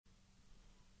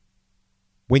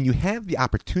When you have the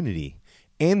opportunity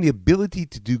and the ability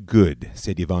to do good,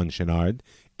 said Yvonne Chenard,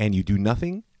 and you do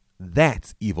nothing,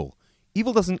 that's evil.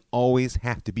 Evil doesn't always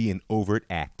have to be an overt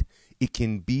act. It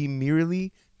can be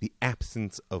merely the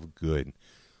absence of good.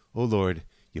 Oh Lord,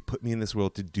 you put me in this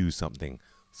world to do something,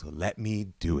 so let me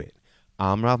do it.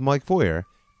 I'm Rav Mike Feuer,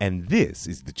 and this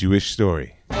is The Jewish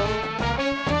Story.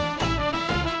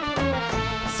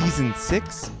 Season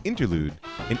 6, Interlude,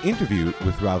 an interview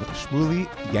with Rav Shmuly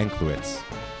Yanklowitz.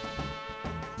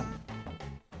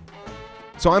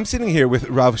 So I'm sitting here with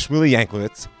Rav Shmuly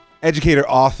Yanklowitz, educator,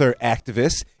 author,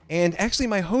 activist, and actually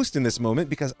my host in this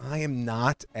moment because I am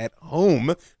not at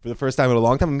home for the first time in a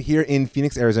long time. I'm here in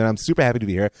Phoenix, Arizona. I'm super happy to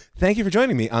be here. Thank you for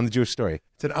joining me on The Jewish Story.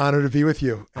 It's an honor to be with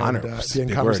you. Honor. And be in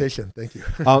conversation. Thank you.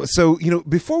 So,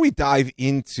 before we dive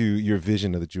into your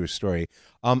vision of The Jewish Story,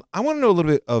 I want to know a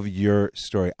little bit of your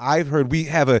story. I've heard we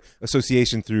have an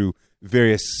association through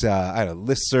various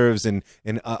listservs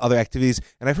and other activities,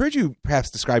 and I've heard you perhaps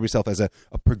describe yourself as a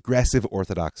progressive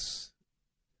Orthodox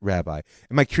rabbi.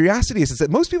 And my curiosity is that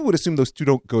most people would assume those two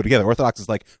don't go together. Orthodox is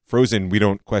like frozen, we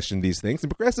don't question these things, and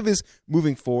progressive is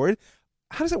moving forward.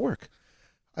 How does that work?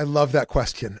 I love that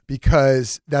question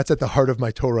because that's at the heart of my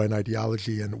Torah and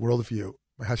ideology and worldview,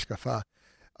 my hashkafa,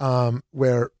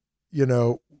 where,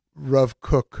 Rav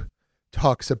Kook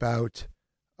talks about,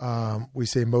 we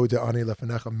say, Moda ani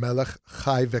lefanecha melech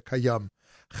chai v'kayam.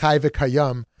 Chai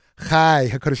v'kayam. Chai,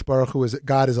 HaKadosh Baruch Hu,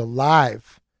 God is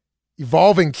alive,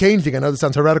 evolving, changing. I know this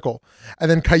sounds heretical.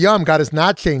 And then kayam, God is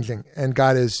not changing, and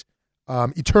God is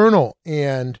eternal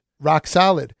and rock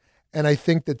solid. And I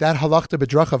think that halachta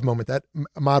b'drachav moment, that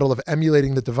model of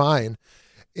emulating the divine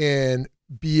and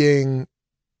being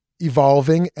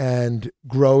evolving and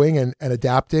growing and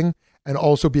adapting and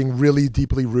also being really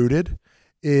deeply rooted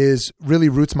really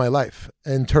roots my life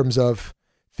in terms of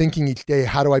thinking each day,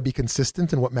 how do I be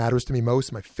consistent in what matters to me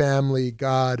most? My family,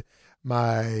 God,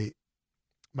 my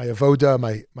avoda,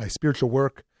 my spiritual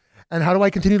work. And how do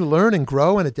I continue to learn and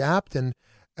grow and adapt? And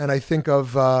I think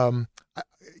of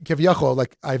Keviyachol,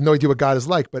 like I have no idea what God is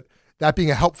like, but that being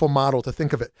a helpful model to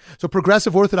think of it. So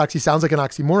progressive orthodoxy sounds like an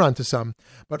oxymoron to some,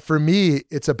 but for me,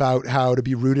 it's about how to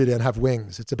be rooted and have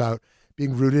wings. It's about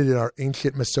being rooted in our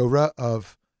ancient Masorah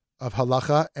of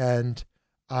halacha and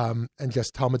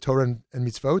just Talmud Torah and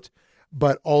mitzvot,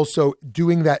 but also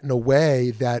doing that in a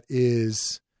way that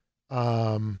is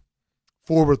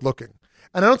forward-looking.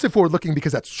 And I don't say forward-looking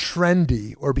because that's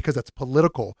trendy or because that's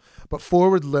political, but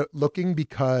forward-looking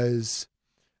because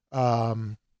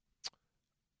I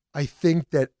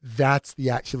think that that's the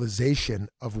actualization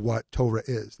of what Torah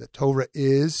is, that Torah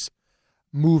is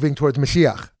moving towards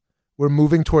Mashiach. We're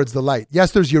moving towards the light.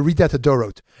 Yes, there's Yeridat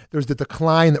Hadorot. There's the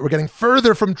decline that we're getting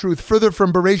further from truth, further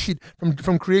from Bereshit,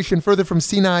 from creation, further from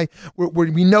Sinai, where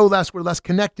we know less, we're less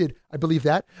connected. I believe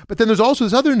that. But then there's also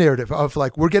this other narrative of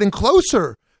like, we're getting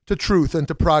closer to truth and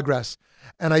to progress.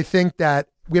 And I think that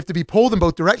we have to be pulled in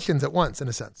both directions at once, in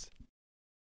a sense.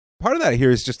 Part of that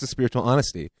here is just a spiritual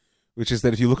honesty, which is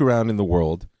that if you look around in the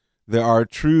world, there are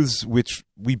truths which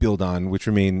we build on, which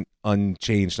remain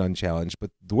unchanged, unchallenged,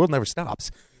 but the world never stops.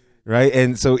 Right.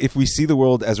 And so if we see the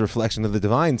world as a reflection of the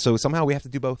divine, so somehow we have to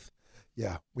do both.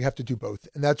 Yeah, we have to do both.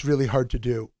 And that's really hard to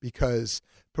do because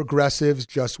progressives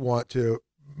just want to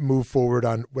move forward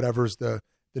on whatever's the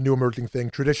new emerging thing.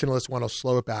 Traditionalists want to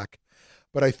slow it back.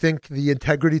 But I think the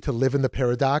integrity to live in the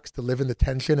paradox, to live in the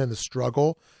tension and the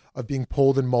struggle of being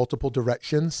pulled in multiple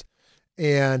directions.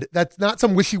 And that's not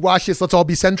some wishy-washy, let's all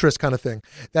be centrist kind of thing.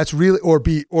 That's really, or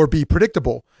be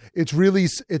predictable. It's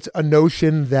a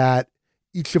notion that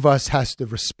each of us has to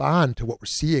respond to what we're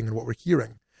seeing and what we're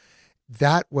hearing.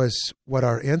 That was what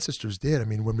our ancestors did. I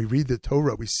mean, when we read the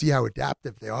Torah, we see how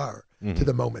adaptive they are to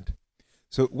the moment.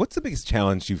 So what's the biggest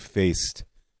challenge you've faced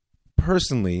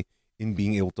personally in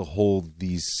being able to hold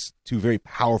these two very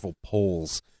powerful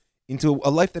poles into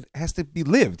a life that has to be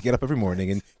lived? You get up every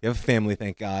morning and you have a family,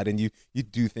 thank God, and you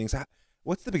do things.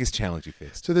 What's the biggest challenge you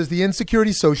faced? So there's the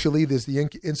insecurity socially, there's the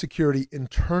insecurity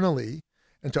internally.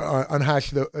 And to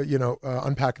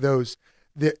unpack those,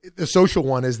 the social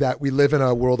one is that we live in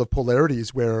a world of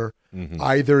polarities where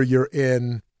either you're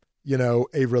in,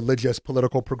 a religious,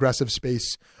 political, progressive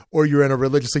space, or you're in a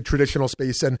religiously traditional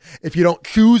space. And if you don't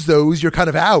choose those, you're kind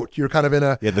of out. You're kind of in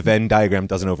the Venn diagram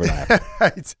doesn't overlap.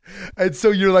 Right. And so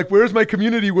you're like, where's my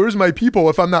community? Where's my people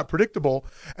if I'm not predictable?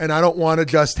 And I don't want to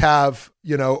just have,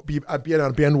 be on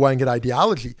a bandwagon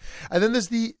ideology. And then there's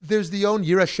the own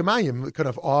Yiras Shamayim, kind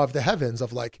of awe of the heavens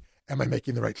of like, am I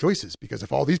making the right choices? Because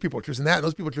if all these people are choosing that and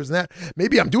those people are choosing that,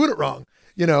 maybe I'm doing it wrong,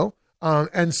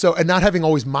 And not having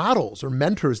always models or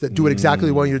mentors that do it exactly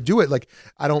the way you do it. Like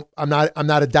I'm not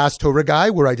a Das Torah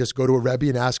guy where I just go to a Rebbe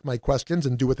and ask my questions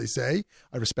and do what they say.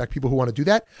 I respect people who want to do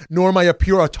that. Nor am I a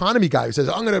pure autonomy guy who says,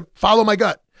 I'm going to follow my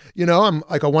gut. I'm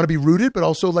like, I want to be rooted, but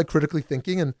also like critically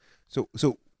thinking. And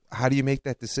so how do you make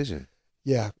that decision?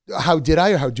 Yeah. How did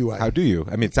I, or how do I? How do you?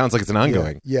 I mean, it sounds like it's an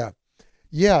ongoing. Yeah.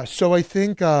 So I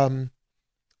think, I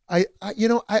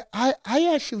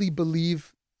actually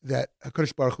believe that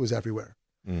HaKadosh Baruch Hu is everywhere,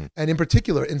 and in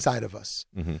particular inside of us.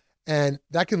 Mm-hmm. And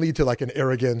that can lead to like an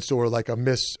arrogance or like a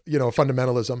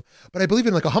fundamentalism. But I believe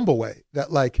in like a humble way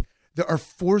that like there are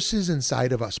forces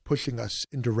inside of us pushing us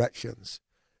in directions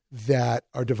that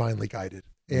are divinely guided.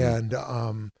 Mm-hmm.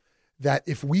 And that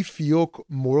if we feel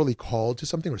morally called to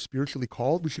something or spiritually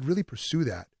called, we should really pursue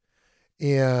that.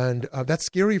 And that's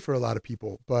scary for a lot of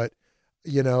people, but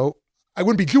I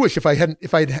wouldn't be Jewish if I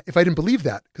didn't believe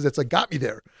that, because it's like got me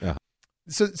there. Yeah.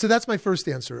 So that's my first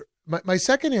answer. My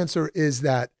second answer is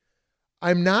that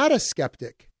I'm not a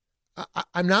skeptic.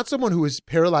 I'm not someone who is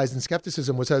paralyzed in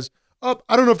skepticism, which says, "Oh,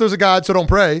 I don't know if there's a God, so don't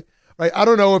pray." Right? I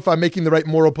don't know if I'm making the right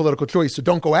moral political choice, so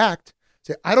don't go act.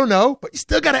 Say, I don't know, but you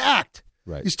still got to act.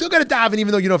 Right. You still got to daven,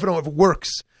 even though you know if it works.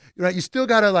 Right? You still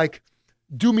got to like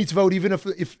do mitzvot, even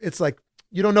if it's like,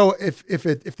 you don't know if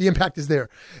the impact is there.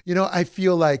 I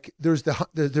feel like there's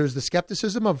the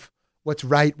skepticism of what's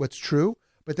right, what's true,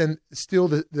 but then still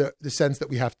the sense that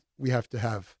we have to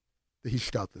have the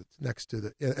hishtaltut next to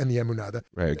the emunah.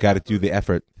 Right, got to do the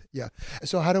effort. Yeah.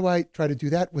 So how do I try to do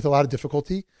that? With a lot of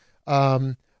difficulty,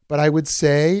 but I would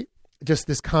say just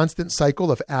this constant cycle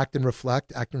of act and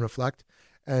reflect,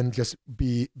 and just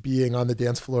being on the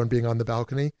dance floor and being on the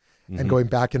balcony, mm-hmm. and going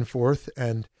back and forth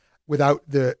and. Without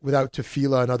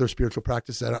tefillah and other spiritual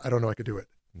practices, I don't know I could do it.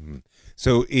 Mm-hmm.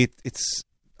 So it's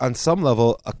on some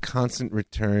level a constant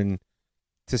return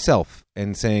to self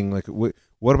and saying like, what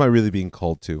am I really being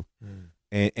called to?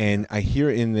 And I hear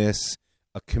in this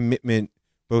a commitment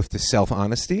both to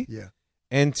self-honesty,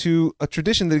 and to a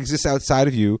tradition that exists outside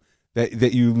of you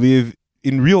that you live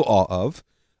in real awe of,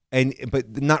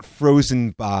 but not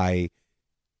frozen by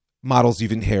models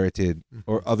you've inherited, mm-hmm.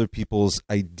 or other people's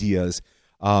ideas.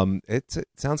 It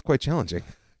sounds quite challenging.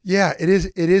 Yeah, it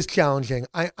is. It is challenging.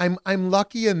 I'm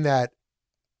lucky in that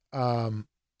I'm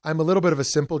a little bit of a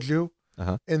simple Jew,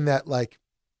 in that like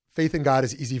faith in God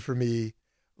is easy for me.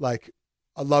 Like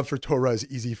a love for Torah is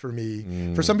easy for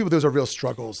me. For some people, those are real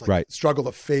struggles, like the struggle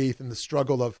of faith and the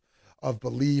struggle of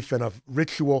belief and of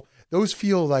ritual. Those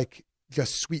feel like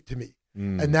just sweet to me,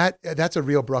 and that's a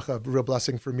real bracha, a real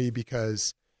blessing for me,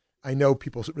 because I know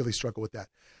people really struggle with that.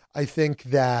 I think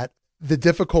that the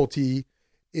difficulty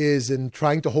is in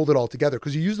trying to hold it all together,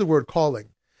 because you use the word calling.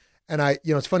 And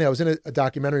it's funny, I was in a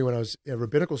documentary when I was a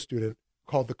rabbinical student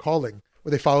called The Calling, where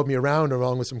they followed me around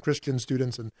along with some Christian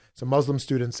students and some Muslim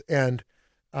students. And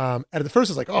at the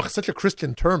first it's like, oh, such a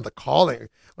Christian term, the calling,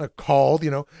 like called,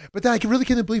 but then I really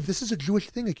can't believe this is a Jewish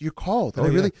thing. Like you're called.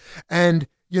 And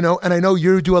and I know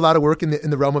you do a lot of work in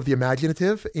the realm of the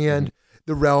imaginative and mm-hmm.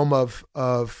 the realm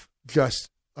of just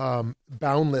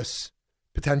boundless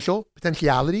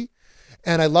potentiality.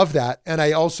 And I love that. And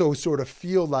I also sort of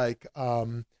feel like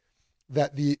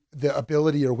that the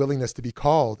ability or willingness to be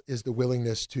called is the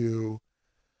willingness to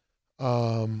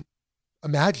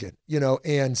imagine,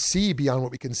 and see beyond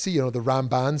what we can see. The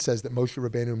Ramban says that Moshe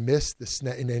Rabbeinu missed the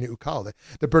Sne Inenu Ukal.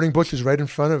 The burning bush is right in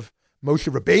front of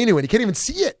Moshe Rabbeinu, and he can't even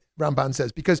see it, Ramban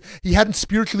says, because he hadn't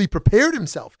spiritually prepared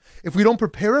himself. If we don't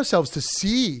prepare ourselves to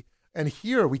see and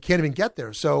hear, we can't even get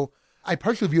there. So I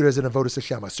partially view it as an avodas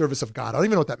Hashem, a service of God. I don't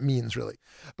even know what that means really,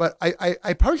 but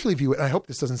I partially view it, and I hope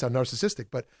this doesn't sound narcissistic,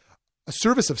 but a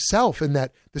service of self, in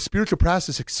that the spiritual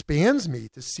process expands me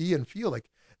to see and feel like,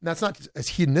 and that's not as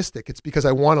hedonistic. It's because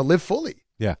I want to live fully.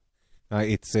 Yeah.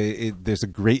 There's a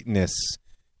greatness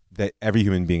that every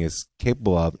human being is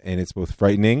capable of, and it's both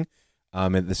frightening.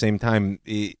 At the same time,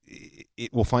 it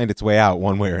will find its way out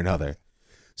one way or another.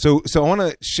 So I want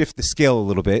to shift the scale a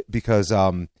little bit, because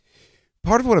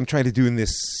part of what I'm trying to do in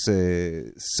this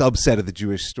subset of the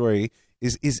Jewish story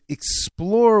is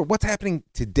explore what's happening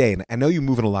today. And I know you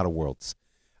move in a lot of worlds.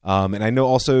 And I know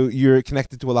also you're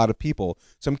connected to a lot of people.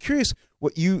 So I'm curious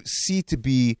what you see to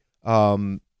be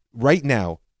right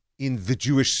now in the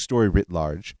Jewish story writ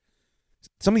large.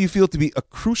 Some of you feel to be a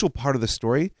crucial part of the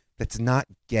story that's not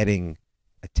getting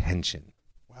attention.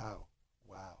 Wow.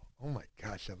 Oh my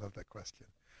gosh, I love that question.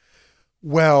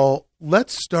 Well,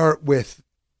 let's start with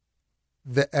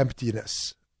the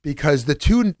emptiness, because the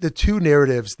two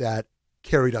narratives that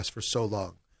carried us for so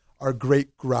long, our great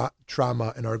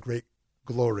trauma and our great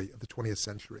glory of the 20th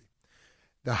century,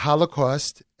 the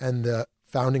Holocaust and the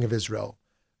founding of Israel,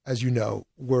 as you know,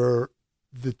 were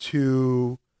the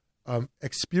two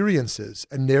experiences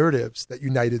and narratives that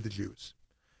united the Jews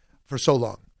for so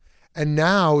long. And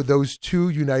now those two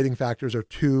uniting factors are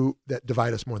two that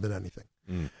divide us more than anything.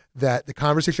 That the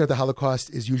conversation of the Holocaust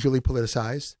is usually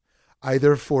politicized,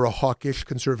 either for a hawkish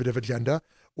conservative agenda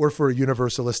or for a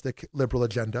universalistic liberal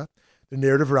agenda. The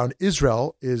narrative around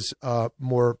Israel is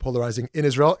more polarizing in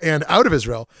Israel and out of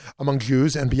Israel among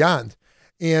Jews and beyond.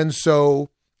 And so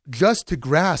just to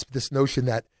grasp this notion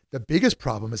that the biggest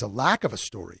problem is a lack of a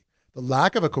story, the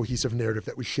lack of a cohesive narrative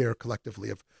that we share collectively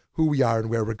of who we are and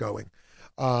where we're going.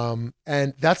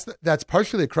 And that's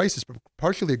partially a crisis, but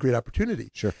partially a great opportunity.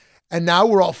 Sure. And now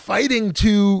we're all fighting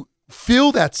to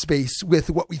fill that space with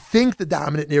what we think the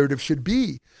dominant narrative should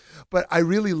be. But I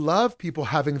really love people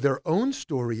having their own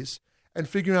stories and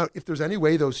figuring out if there's any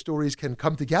way those stories can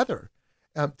come together,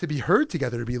 to be heard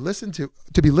together, to be listened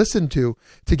to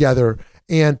together,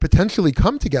 and potentially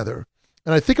come together.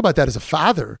 And I think about that as a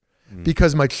father,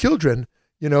 because my children,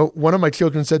 one of my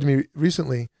children said to me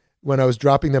recently when I was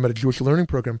dropping them at a Jewish learning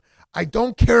program, I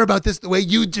don't care about this the way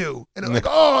you do. And I was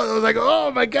like,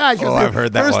 oh my gosh. I've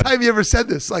heard that first time you ever said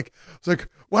this. It's like,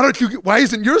 why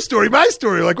isn't your story my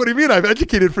story? Like, what do you mean? I've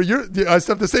educated for your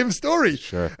stuff, the same story.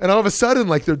 Sure. And all of a sudden,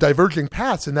 like, they're diverging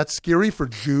paths, and that's scary for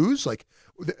Jews. Like,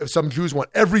 some Jews want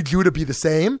every Jew to be the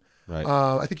same. Right.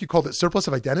 I think you called it surplus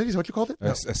of identity. Is that what you called it?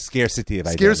 A scarcity of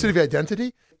identity. Scarcity of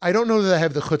identity. I don't know that I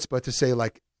have the chutzpah to say,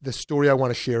 like, the story I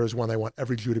want to share is one I want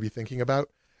every Jew to be thinking about.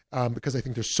 Because I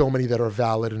think there's so many that are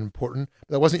valid and important.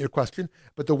 That wasn't your question.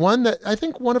 But the one that I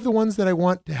think one of the ones that I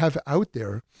want to have out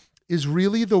there is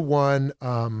really the one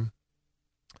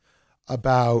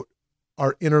about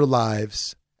our inner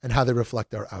lives and how they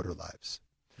reflect our outer lives.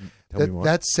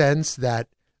 That sense that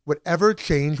whatever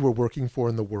change we're working for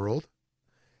in the world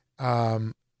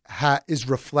is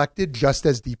reflected just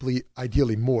as deeply,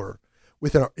 ideally more,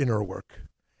 within our inner work.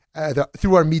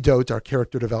 Through our midot, our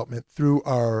character development, through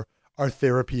our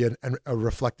therapy and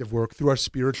reflective work, through our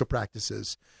spiritual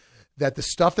practices, that the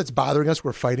stuff that's bothering us,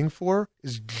 we're fighting for,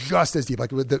 is just as deep.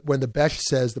 Like when the Besh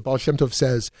says, the Baal Shem Tov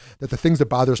says, that the things that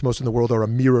bother us most in the world are a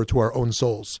mirror to our own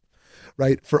souls,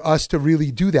 right? For us to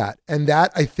really do that. And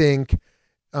that, I think,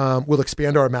 will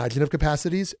expand our imaginative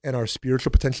capacities and our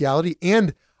spiritual potentiality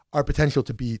and our potential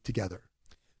to be together.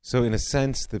 So in a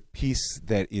sense, the piece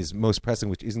that is most pressing,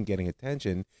 which isn't getting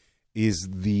attention, is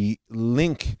the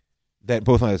link that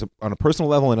both on a personal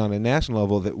level and on a national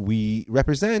level that we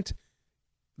represent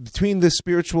between the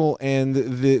spiritual and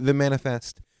the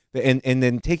manifest, and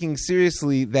then taking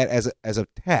seriously that as a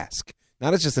task,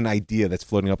 not as just an idea that's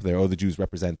floating up there. Oh, the Jews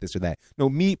represent this or that. No,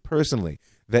 me personally,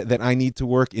 that I need to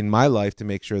work in my life to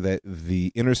make sure that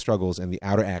the inner struggles and the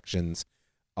outer actions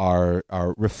are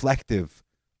reflective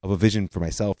of a vision for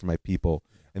myself, for my people.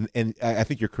 And I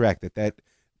think you're correct that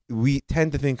we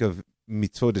tend to think of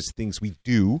mitzvot as things we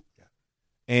do.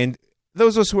 And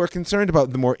those of us who are concerned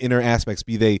about the more inner aspects,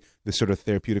 be they the sort of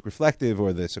therapeutic reflective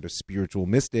or the sort of spiritual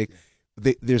mystic,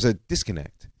 there's a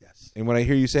disconnect. Yes. And what I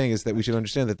hear you saying is that we should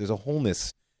understand that there's a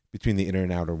wholeness between the inner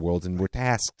and outer worlds, and we're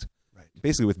tasked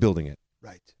basically with building it.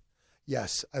 Right.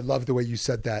 Yes. I love the way you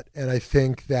said that. And I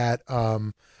think that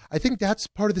that's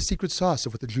part of the secret sauce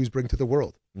of what the Jews bring to the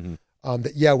world. Mm-hmm. On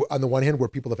the one hand, we're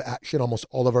people of action. Almost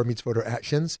all of our mitzvot are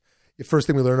actions. The first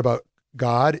thing we learn about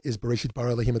God is Bereshit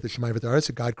bara Elohim et hashamayim v'haaretz.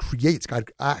 So God creates,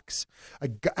 God acts.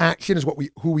 Action is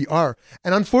who we are.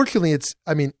 And unfortunately, it's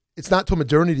not till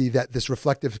modernity that this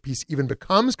reflective piece even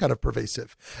becomes kind of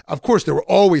pervasive. Of course, there were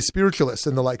always spiritualists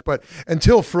and the like, but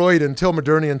until Freud, until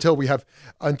modernity, until we have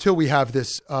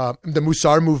this the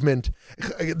Musar movement,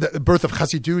 the birth of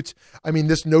Chassidut.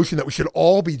 This notion that we should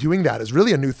all be doing that is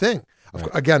really a new thing. Right.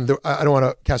 Again, I don't want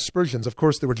to cast aspersions. Of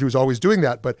course, there were Jews always doing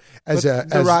that, but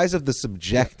the rise of the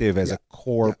subjective as a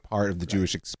core part of the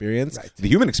Jewish experience, the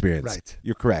human experience. Right.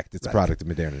 You're correct. It's a product of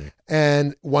modernity,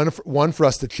 and one for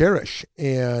us to cherish.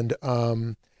 And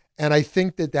I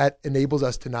think that enables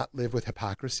us to not live with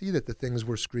hypocrisy. That the things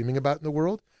we're screaming about in the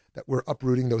world, that we're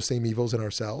uprooting those same evils in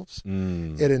ourselves.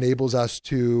 It enables us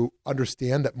to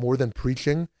understand that more than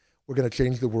preaching, we're going to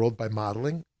change the world by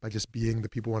modeling, by just being the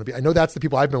people we want to be. I know that's the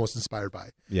people I've been most inspired by.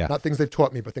 Yeah. Not things they've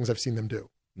taught me, but things I've seen them do.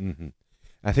 Mm-hmm.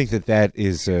 I think that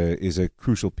is a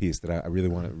crucial piece that I really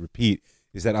want to repeat,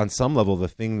 is that on some level, the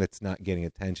thing that's not getting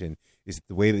attention is that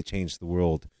the way that changed the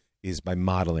world is by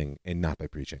modeling and not by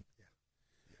preaching.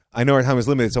 I know our time is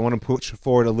limited, so I want to push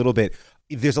forward a little bit.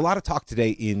 There's a lot of talk today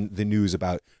in the news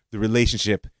about the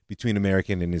relationship between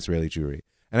American and Israeli Jewry.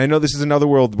 And I know this is another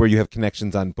world where you have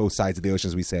connections on both sides of the ocean,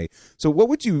 as we say. So what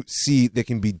would you see that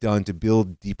can be done to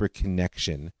build deeper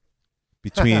connection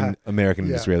between American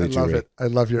and Israeli I love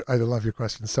Jewry? it. I love your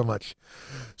question so much.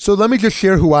 So let me just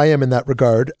share who I am in that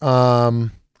regard.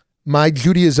 My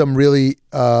Judaism really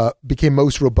became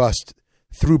most robust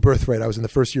through Birthright. I was in the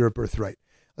first year of Birthright.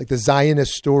 Like the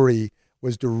Zionist story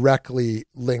was directly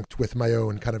linked with my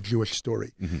own kind of Jewish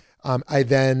story. I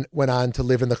then went on to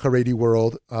live in the Haredi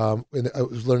world. I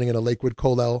was learning in a Lakewood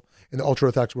Kollel in the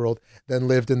ultra-Orthodox world, then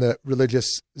lived in the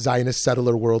religious Zionist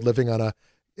settler world, living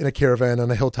in a caravan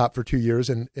on a hilltop for 2 years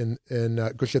in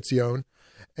Gush Etzion.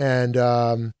 And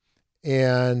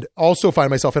also find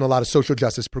myself in a lot of social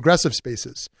justice progressive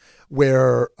spaces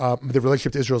where the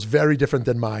relationship to Israel is very different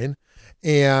than mine.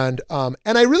 And I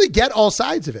really get all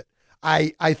sides of it.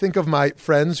 I think of my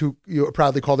friends who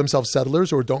proudly call themselves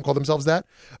settlers or don't call themselves that,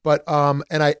 but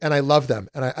and I love them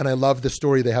and I love the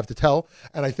story they have to tell.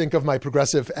 And I think of my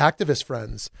progressive activist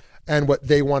friends and what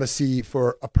they want to see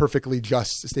for a perfectly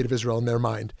just state of Israel in their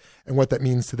mind and what that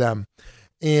means to them.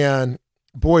 And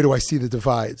boy, do I see the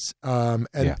divides.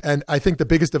 And I think the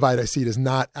biggest divide I see is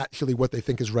not actually what they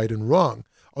think is right and wrong,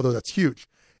 although that's huge,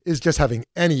 is just having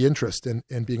any interest in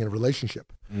being in a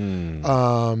relationship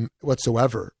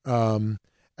whatsoever. And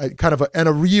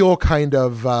a real kind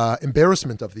of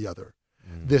embarrassment of the other.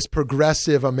 This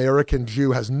progressive American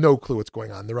Jew has no clue what's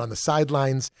going on. They're on the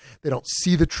sidelines. They don't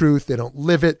see the truth. They don't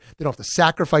live it. They don't have to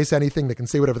sacrifice anything. They can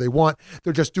say whatever they want.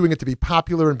 They're just doing it to be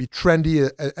popular and be trendy,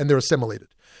 and they're assimilated.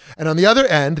 And on the other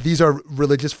end, these are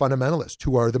religious fundamentalists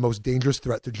who are the most dangerous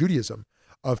threat to Judaism,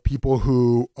 of people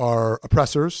who are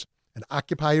oppressors and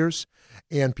occupiers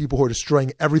and people who are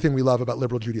destroying everything we love about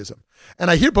liberal Judaism.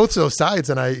 And I hear both of those sides,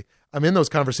 and I'm in those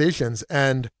conversations,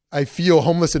 and I feel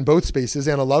homeless in both spaces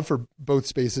and a love for both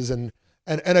spaces. And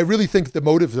I really think the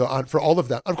motives for all of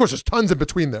them, of course, there's tons in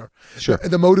between there. Sure.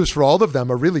 The motives for all of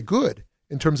them are really good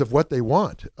in terms of what they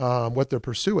want, what they're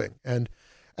pursuing. And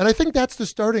I think that's the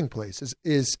starting place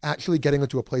is actually getting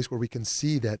into a place where we can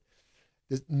see that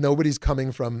nobody's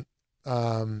coming from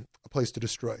a place to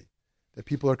destroy, that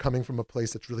people are coming from a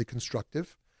place that's really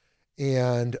constructive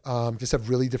and just have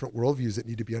really different worldviews that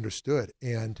need to be understood.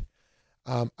 And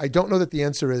I don't know that the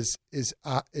answer is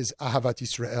Ahavat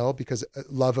Yisrael, because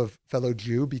love of fellow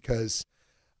Jew, because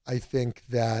I think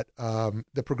that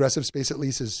the progressive space at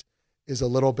least is a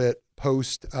little bit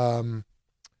post,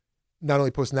 not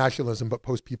only post-nationalism, but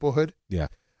post-peoplehood. Yeah.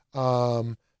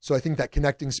 So I think that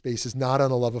connecting space is not on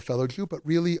a love of fellow Jew, but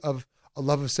really of a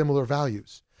love of similar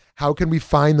values. How can we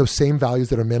find those same values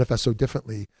that are manifest so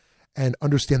differently and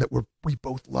understand that we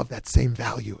both love that same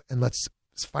value? And let's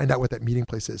find out what that meeting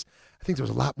place is. I think there's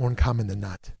a lot more in common than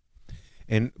not.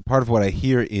 And part of what I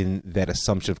hear in that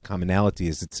assumption of commonality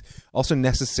is it's also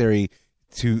necessary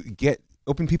to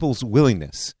open people's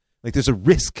willingness. Like there's a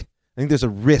risk. I think there's a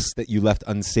risk that you left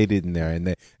unstated in there,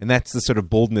 and that's the sort of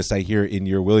boldness I hear in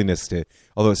your willingness to.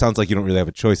 Although it sounds like you don't really have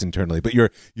a choice internally, but your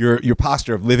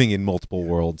posture of living in multiple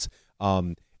worlds.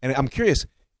 And I'm curious,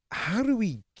 how do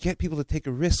we get people to take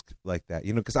a risk like that?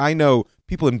 Because I know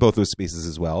people in both those spaces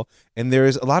as well, and there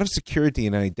is a lot of security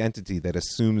and identity that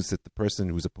assumes that the person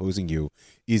who's opposing you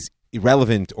is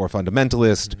irrelevant or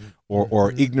fundamentalist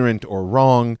or ignorant or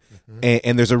wrong.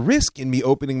 And there's a risk in me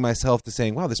opening myself to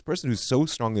saying, wow, this person who's so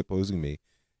strongly opposing me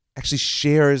actually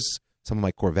shares some of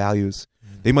my core values.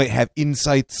 They might have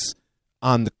insights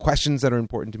on the questions that are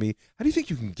important to me. How do you think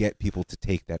you can get people to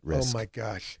take that risk? Oh my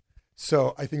gosh.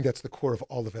 So I think that's the core of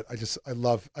all of it. I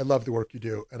love the work you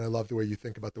do, and I love the way you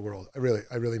think about the world. I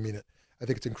really mean it. I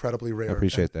think it's incredibly rare. I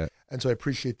appreciate that. And so I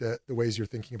appreciate the ways you're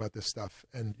thinking about this stuff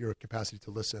and your capacity to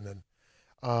listen.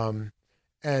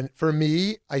 And for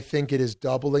me, I think it is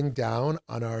doubling down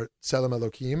on our Tselem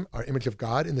Elokim, our image of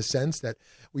God, in the sense that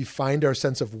we find our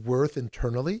sense of worth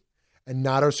internally and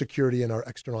not our security in our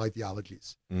external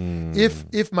ideologies.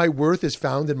 If my worth is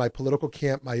found in my political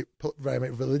camp, my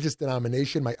religious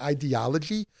denomination, my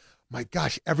ideology, my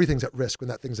gosh, everything's at risk when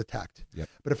that thing's attacked. Yep.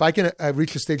 But if I can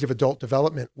reach a stage of adult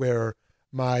development where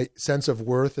my sense of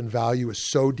worth and value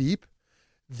is so deep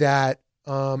that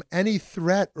any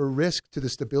threat or risk to the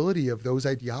stability of those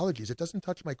ideologies, it doesn't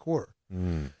touch my core.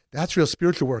 That's real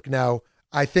spiritual work. Now,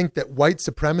 I think that white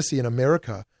supremacy in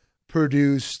America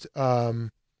produced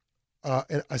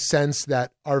a sense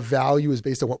that our value is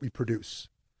based on what we produce.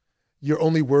 You're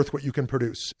only worth what you can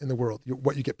produce in the world,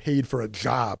 what you get paid for a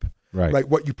job, right?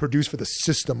 What you produce for the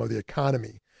system of the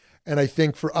economy. And I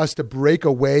think for us to break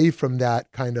away from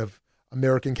that kind of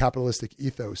American capitalistic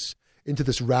ethos into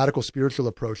this radical spiritual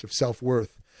approach of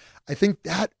self-worth, I think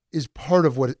that is part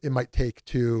of what it might take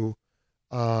to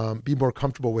be more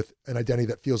comfortable with an identity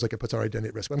that feels like it puts our identity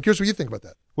at risk. I'm curious what you think about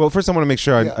that. Well, first I want to make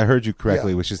sure I heard you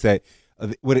correctly, which is that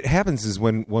what it happens is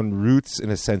when one roots in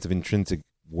a sense of intrinsic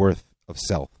worth of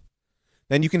self.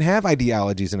 Then you can have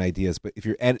ideologies and ideas, but if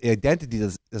your identity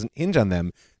doesn't hinge on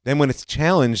them, then when it's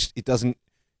challenged, it doesn't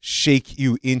shake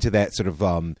you into that sort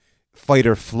of fight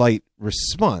or flight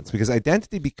response, because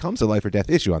identity becomes a life or death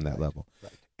issue on that level.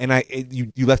 Right. And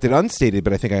you left it unstated,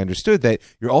 but I think I understood that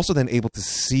you're also then able to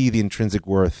see the intrinsic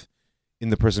worth in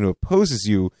the person who opposes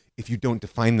you if you don't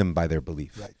define them by their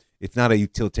belief. Right. It's not a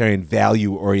utilitarian,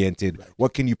 value-oriented, right.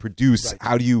 What can you produce? Right.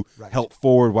 How do you help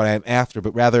forward what I'm after?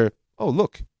 But rather, oh,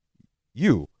 look,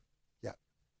 you.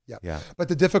 Yeah. But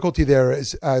the difficulty there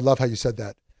is, I love how you said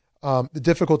that. The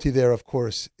difficulty there, of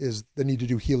course, is the need to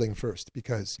do healing first,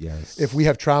 because if we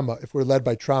have trauma, if we're led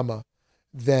by trauma,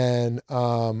 then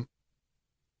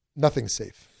nothing's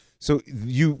safe. So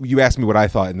you asked me what I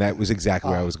thought, and that was exactly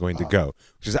where I was going to go,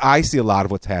 which is I see a lot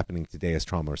of what's happening today as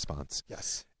trauma response.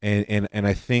 Yes. And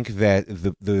I think that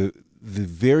the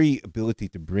very ability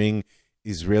to bring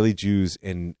Israeli Jews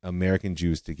and American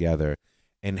Jews together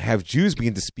and have Jews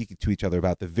begin to speak to each other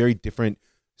about the very different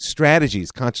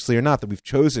strategies, consciously or not, that we've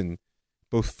chosen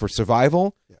both for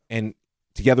survival and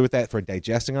together with that for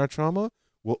digesting our trauma,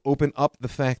 will open up the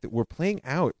fact that we're playing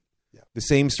out the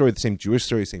same story, the same Jewish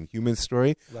story, same human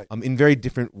story, in very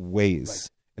different ways,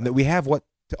 and that we have what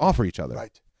to offer each other.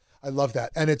 Right. I love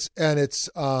that, and it's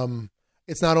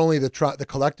not only the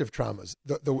collective traumas,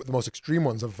 the most extreme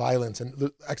ones of violence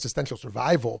and existential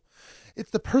survival.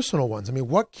 It's the personal ones. I mean,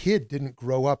 what kid didn't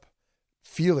grow up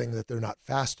feeling that they're not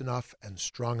fast enough and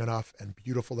strong enough and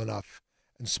beautiful enough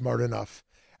and smart enough?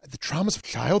 The traumas of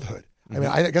childhood. Mm-hmm. I mean,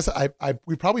 I guess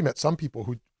we probably met some people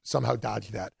who somehow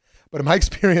dodged that. But in my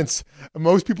experience,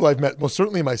 most people I've met, most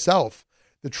certainly myself,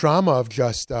 the trauma of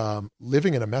just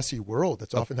living in a messy world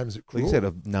that's oftentimes cruel. Like you said,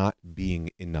 of not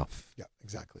being enough. Yeah,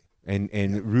 exactly. And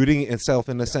rooting itself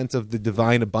in a sense of the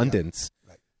divine abundance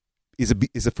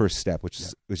is a first step, which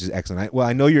is excellent.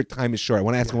 I know your time is short. I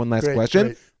want to ask you one last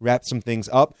question, wrap some things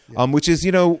up, which is,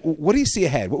 what do you see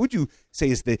ahead? What would you say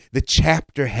is the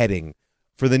chapter heading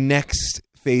for the next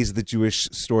phase of the Jewish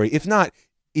story, if not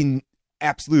in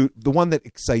absolute, the one that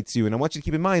excites you? And I want you to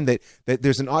keep in mind that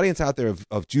there's an audience out there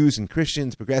of Jews and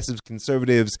Christians, progressives,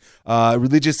 conservatives,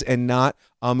 religious and not.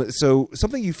 So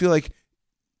something you feel like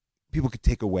people could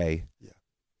take away.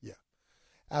 Yeah,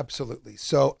 absolutely.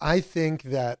 So I think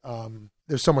that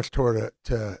there's so much Torah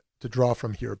to draw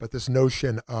from here, but this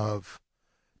notion of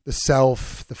the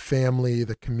self, the family,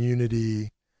 the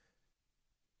community,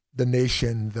 the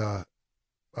nation, the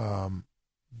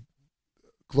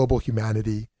global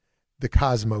humanity, the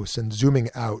cosmos, and zooming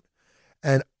out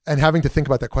and having to think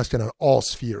about that question on all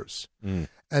spheres and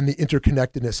the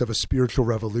interconnectedness of a spiritual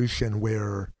revolution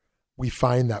where we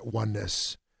find that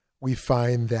oneness, we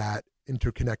find that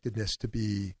interconnectedness to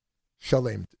be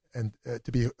shalom and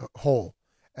to be whole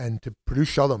and to produce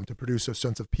shalom, to produce a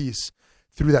sense of peace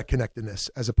through that connectedness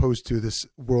as opposed to this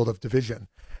world of division.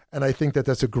 And I think that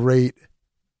that's a great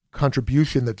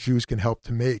contribution that Jews can help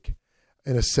to make,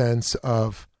 in a sense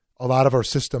of a lot of our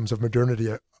systems of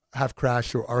modernity have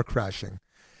crashed or are crashing,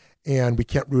 and we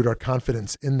can't root our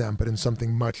confidence in them, but in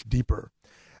something much deeper.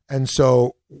 And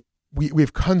so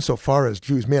we've come so far as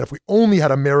Jews. Man, if we only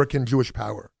had American Jewish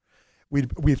power,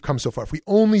 we've come so far. If we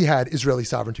only had Israeli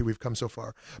sovereignty, we've come so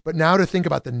far. But now to think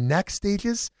about the next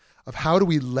stages of how do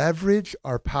we leverage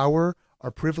our power,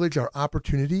 our privilege, our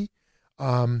opportunity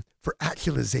for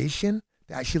actualization,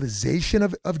 the actualization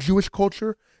of Jewish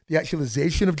culture, the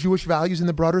actualization of Jewish values in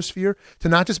the broader sphere, to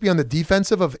not just be on the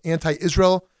defensive of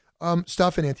anti-Israel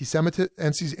stuff and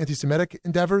anti-Semitic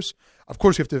endeavors. Of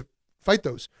course, we have to fight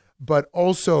those, but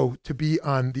also to be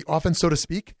on the offense, so to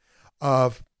speak,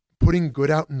 of putting good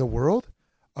out in the world,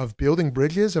 of building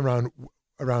bridges around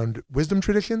wisdom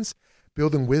traditions,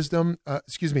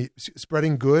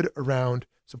 spreading good around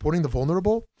supporting the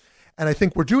vulnerable. And I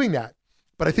think we're doing that.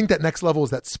 But I think that next level is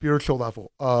that spiritual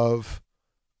level of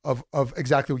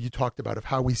exactly what you talked about, of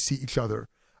how we see each other,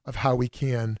 of how we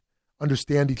can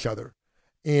understand each other,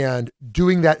 and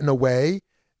doing that in a way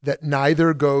that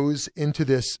neither goes into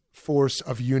this force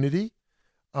of unity,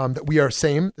 that we are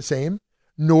the same,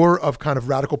 nor of kind of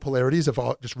radical polarities of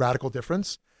all, just radical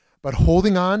difference, but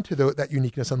holding on to that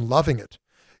uniqueness and loving it.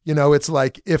 It's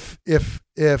like if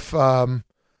the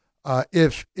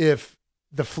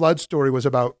flood story was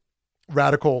about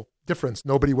radical difference,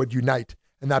 nobody would unite,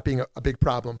 and that being a big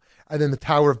problem. And then the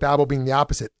Tower of Babel being the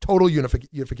opposite, total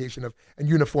unification and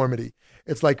uniformity.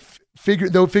 It's like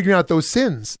figuring out those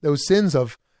sins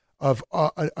of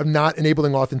not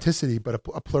enabling authenticity, but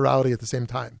a plurality at the same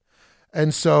time.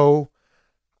 And so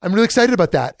I'm really excited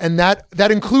about that. And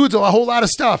that includes a whole lot of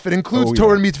stuff. It includes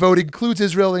Torah and mitzvot, it includes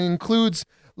Israel, it includes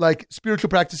like spiritual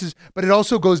practices, but it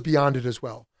also goes beyond it as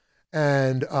well.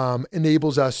 and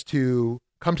enables us to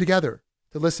come together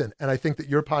to listen. And I think that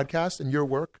your podcast and your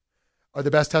work are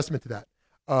the best testament to that.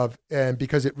 And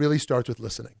because it really starts with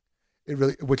listening. It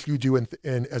really, what you do in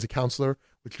as a counselor,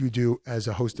 what you do as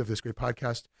a host of this great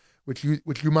podcast, which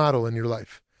you model in your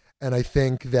life. And I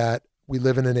think that we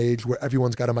live in an age where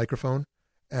everyone's got a microphone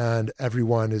and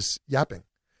everyone is yapping.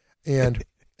 And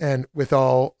with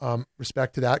all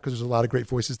respect to that, because there's a lot of great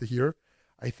voices to hear,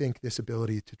 I think this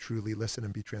ability to truly listen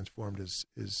and be transformed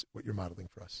is what you're modeling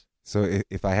for us. So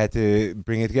if I had to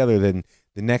bring it together, then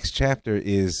the next chapter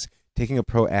is taking a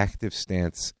proactive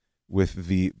stance with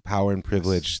the power and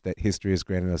privilege that history has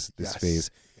granted us at this phase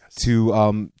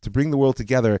to bring the world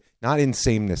together, not in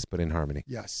sameness, but in harmony.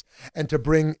 Yes. And to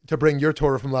bring your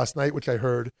Torah from last night, which I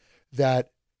heard,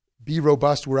 that be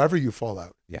robust wherever you fall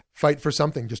out. Yeah. Fight for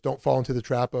something. Just don't fall into the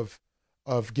trap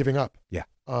of giving up. Yeah.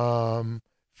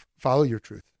 Follow your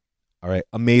truth. All right.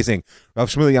 Amazing. Rav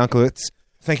Shmuly Yanklowitz,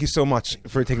 thank you so much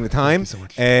for taking the time. Thank you so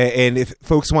much. And if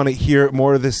folks want to hear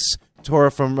more of this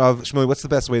Torah from Rav Shmuly, what's the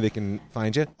best way they can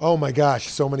find you? Oh my gosh,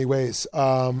 so many ways. There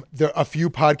are a few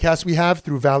podcasts we have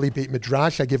through Valley Beit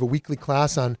Midrash. I give a weekly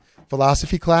class on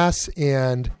philosophy class,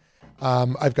 and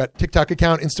I've got TikTok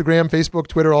account, Instagram, Facebook,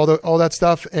 Twitter, all that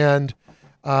stuff. And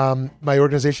my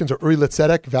organizations are Uri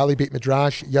Letzedek, Valley Beit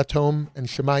Midrash, Yatom, and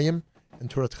Shemayim, and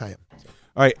Torah Chaim.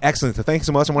 All right, excellent. So thanks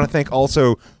so much. I want to thank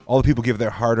also all the people who give their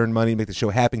hard-earned money to make the show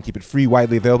happen, keep it free,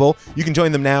 widely available. You can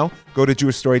join them now. Go to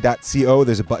jewishstory.co.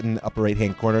 There's a button upper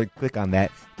right-hand corner. Click on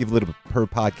that. Give a little bit per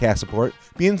podcast support.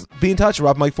 Be in touch.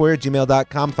 Rav Mike Feuer,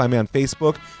 gmail.com. Find me on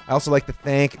Facebook. I also like to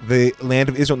thank the Land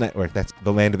of Israel Network. That's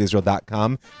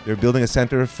thelandofisrael.com. They're building a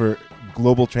center for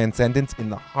global transcendence in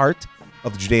the heart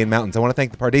of the Judean mountains. I want to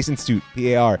thank the Pardes Institute,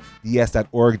 pardes.org.il,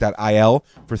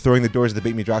 for throwing the doors of the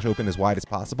Beit Midrash open as wide as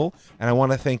possible. And I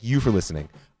want to thank you for listening.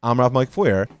 I'm Rav Mike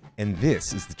Feuer, and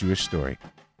this is The Jewish Story.